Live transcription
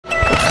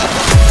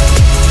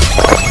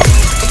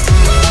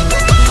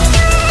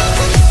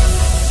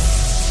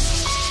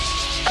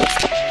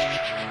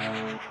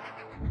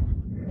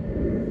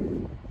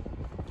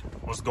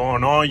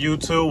on,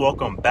 YouTube?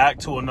 Welcome back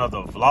to another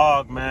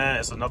vlog, man.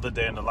 It's another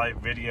day in the life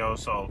video,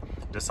 so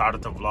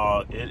decided to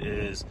vlog. It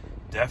is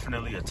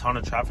definitely a ton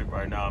of traffic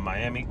right now in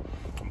Miami,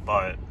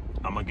 but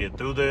I'm gonna get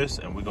through this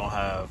and we're gonna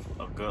have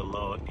a good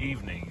little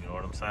evening, you know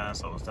what I'm saying?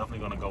 So it's definitely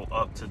gonna go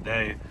up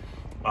today.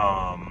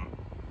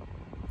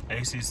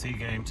 ACC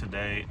game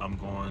today. I'm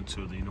going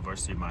to the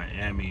University of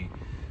Miami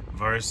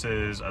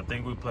versus, I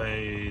think we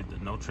played the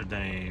Notre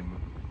Dame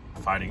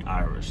Fighting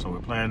Irish. So we're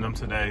playing them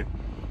today.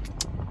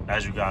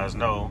 As you guys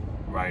know,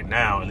 right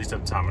now, at least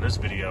at the time of this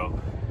video,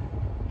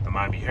 the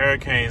Miami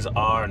Hurricanes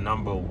are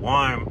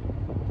 #1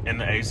 in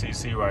the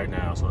ACC right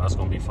now. So that's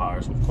going to be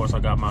fire. So, of course, I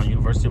got my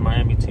University of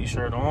Miami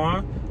t-shirt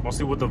on. We'll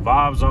see what the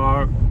vibes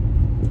are.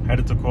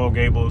 Headed to Coral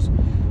Gables.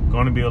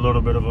 Going to be a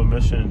little bit of a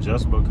mission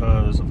just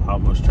because of how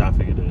much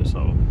traffic it is. So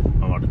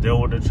I'm about to deal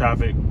with the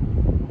traffic.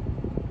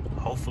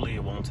 Hopefully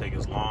it won't take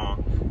as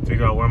long.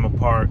 Figure out where I'm gonna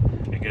park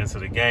and get into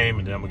the game,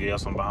 and then I'm gonna get y'all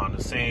some behind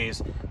the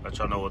scenes, let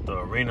y'all know what the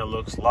arena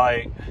looks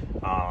like.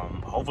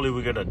 Hopefully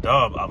we get a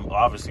dub. I'm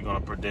obviously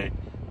gonna predict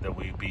that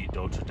we beat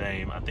Notre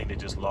Dame. I think they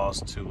just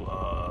lost to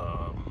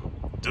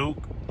Duke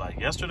like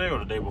yesterday or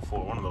the day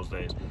before, one of those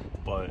days.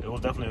 But it was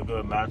definitely a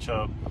good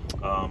matchup.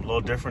 A little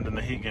different than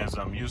the Heat games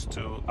I'm used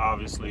to,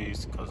 obviously,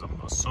 because I'm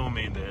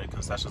assuming the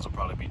concessions will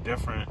probably be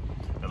different.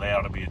 The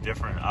layout will be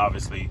different.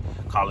 Obviously,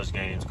 college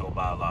games go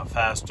by a lot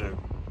faster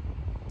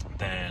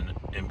than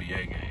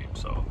NBA games.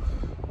 So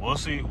we'll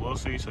see. We'll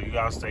see. So you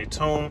guys stay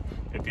tuned.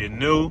 If you're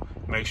new,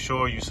 make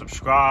sure you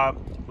subscribe,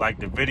 like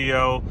the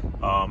video.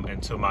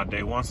 And to my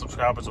day one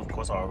subscribers, of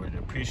course, I already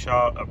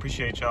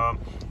appreciate y'all.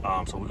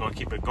 So we're going to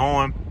keep it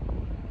going.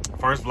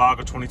 First vlog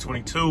of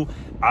 2022.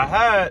 I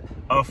had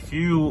a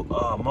few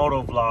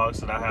moto vlogs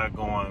that I had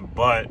going,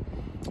 but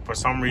for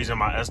some reason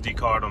my SD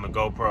card on the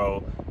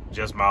GoPro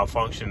just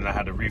malfunctioned and I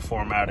had to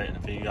reformat it. And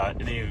if you guys,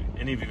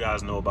 any of you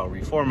guys know about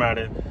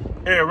reformatting,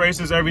 it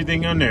erases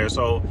everything in there.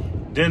 So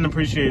didn't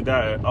appreciate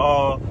that at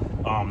all.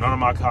 None of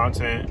my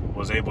content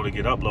was able to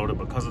get uploaded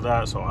because of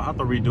that, so I have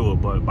to redo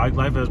it. But bike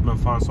life has been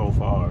fun so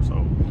far,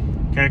 so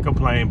can't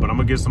complain. But I'm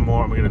gonna get some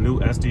more. I'm gonna get a new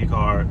SD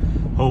card,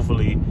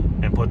 hopefully,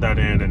 and put that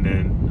in, and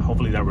then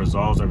hopefully that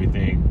resolves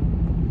everything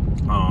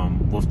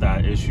with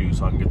that issue,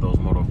 so I can get those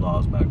motor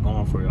vlogs back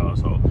going for y'all.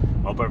 So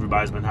hope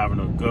everybody's been having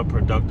a good,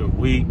 productive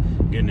week,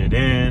 getting it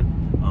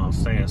in,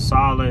 staying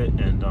solid,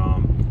 and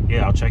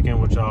yeah, I'll check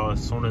in with y'all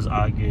as soon as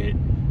I get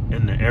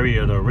in the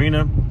area of the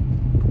arena,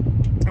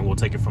 and we'll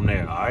take it from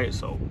there. All right,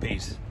 so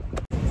peace.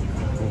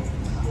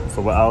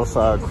 So we're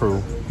outside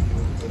crew,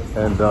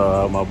 and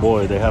my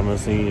boy, they haven't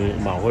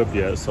seen my whip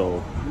yet,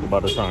 so we're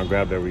about to try and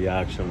grab their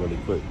reaction really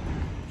quick.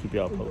 Keep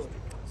y'all posted.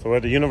 So we're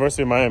at the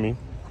University of Miami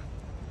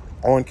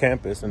on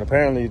campus, and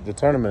apparently the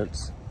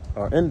tournaments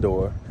are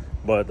indoor,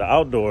 but the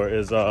outdoor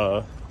is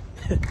the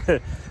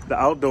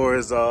outdoor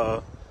is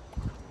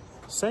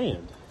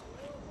sand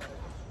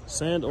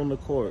on the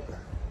court,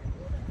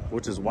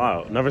 which is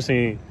wild. Never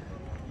seen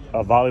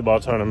a volleyball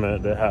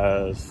tournament that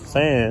has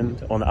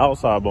sand on the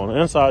outside, but on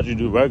the inside you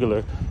do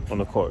regular on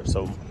the court.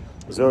 So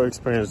zero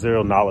experience,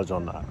 zero knowledge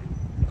on that.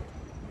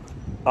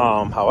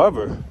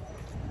 However,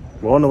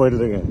 we're on the way to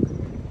the game,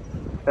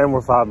 and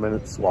we're 5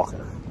 minutes walking,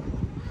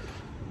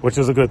 which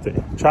is a good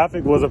thing.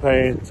 Traffic was a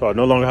pain, so I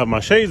no longer have my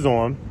shades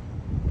on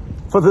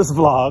for this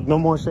vlog. No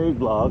more shade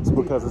vlogs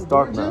because it's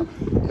dark now.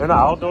 And the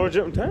outdoor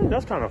gym, dang,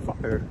 that's kind of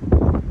fire.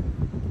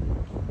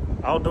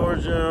 Outdoor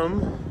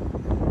gym.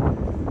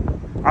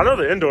 I know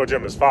the indoor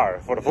gym is fire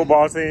for the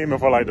football team and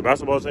for like the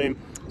basketball team.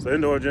 So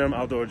indoor gym,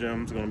 outdoor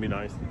gym is gonna be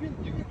nice.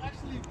 You can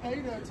actually pay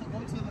to go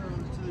to the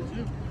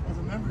gym as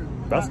a member.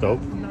 That's dope.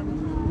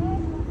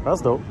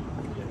 That's dope.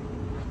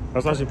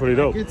 That's actually pretty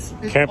dope. It's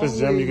Campus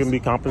gym you can be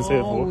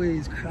compensated for.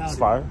 Always crowded. It's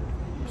fire.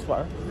 It's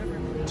fire.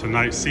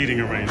 Tonight's seating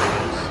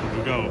arrangements. Here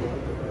we go.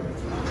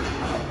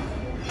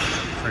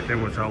 Check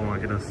in what y'all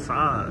want to get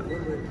inside.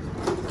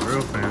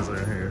 Real fans are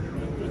in here.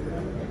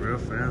 Real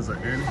fans are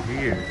in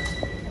here.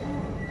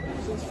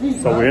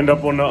 So we end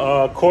up on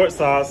the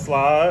courtside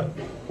slide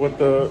with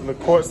the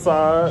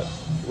courtside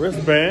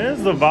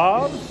wristbands, the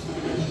vibes,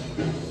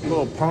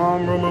 little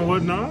palm room and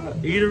whatnot,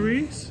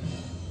 eateries.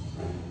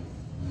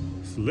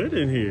 It's lit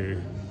in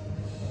here.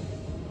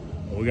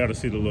 We got to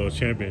see the little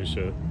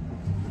championship.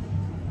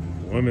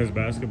 Women's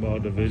basketball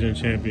division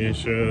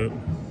championship,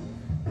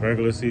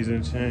 regular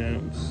season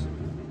champs.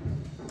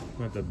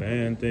 Got the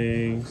band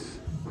things.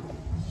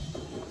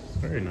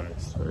 Very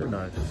nice, very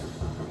nice.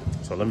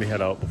 So let me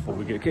head out before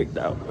we get kicked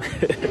out.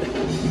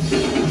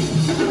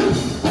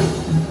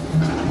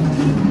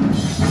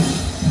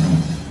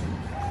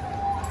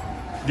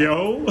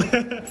 Yo,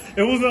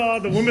 it was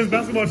the women's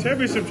basketball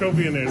championship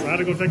trophy in there, so I had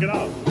to go check it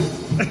out.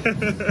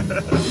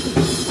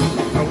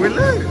 Oh, we're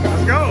lit.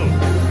 Let's go.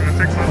 We're gonna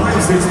check some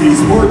out. 60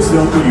 Sports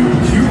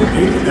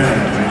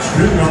WQAM,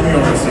 streaming on the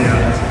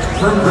RCN.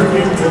 From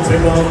pregame to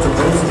tip-off to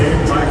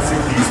post-game,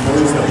 560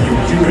 Sports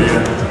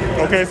WQAM.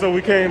 Okay, so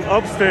we came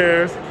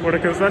upstairs where the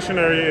concession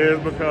area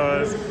is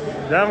because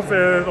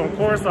downstairs on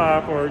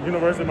courtside for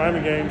University of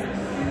Miami games,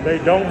 they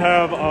don't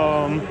have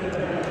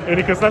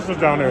any concessions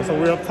down there. So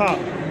we're up top.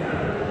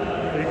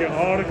 You get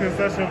all the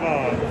concession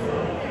bars.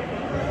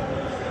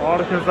 All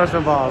the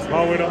concession bars,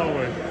 hallway to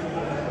hallway.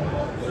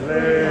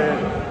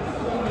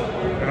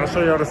 And I'll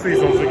show y'all the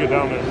seats once we get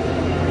down there.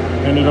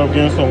 Ended up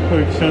getting some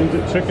quick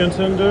chicken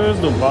tenders,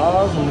 the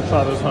bars. I'm gonna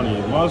try this honey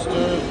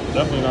mustard.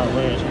 Definitely not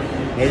ranch.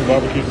 Maybe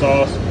barbecue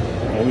sauce.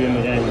 And we in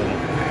the game with it.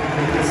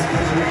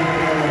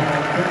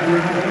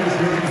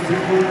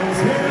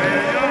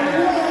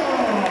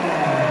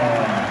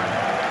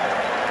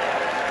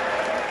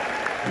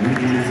 We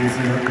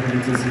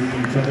need to see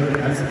each other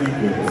as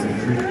equals and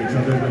treat each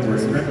other with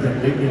respect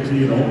and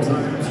dignity at all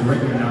times,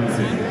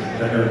 recognizing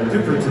that our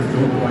differences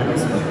don't divide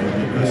us, but they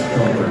make us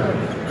stronger.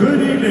 Good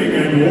evening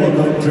and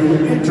welcome to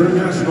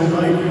International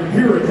Night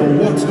here at the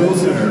Watsco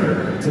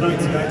Center.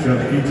 Tonight's matchup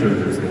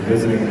features the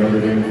visiting Notre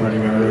Dame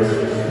Fighting Irish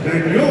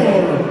and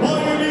your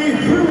Miami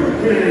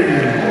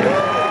Hurricanes.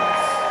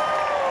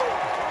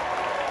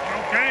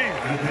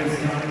 At this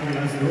time, we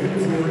ask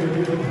those who are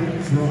able to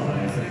please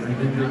rise and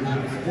renew your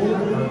caps for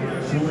our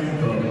national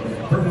anthem,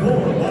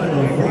 performed by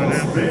the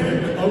Frost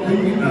Band of the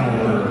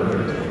Hour.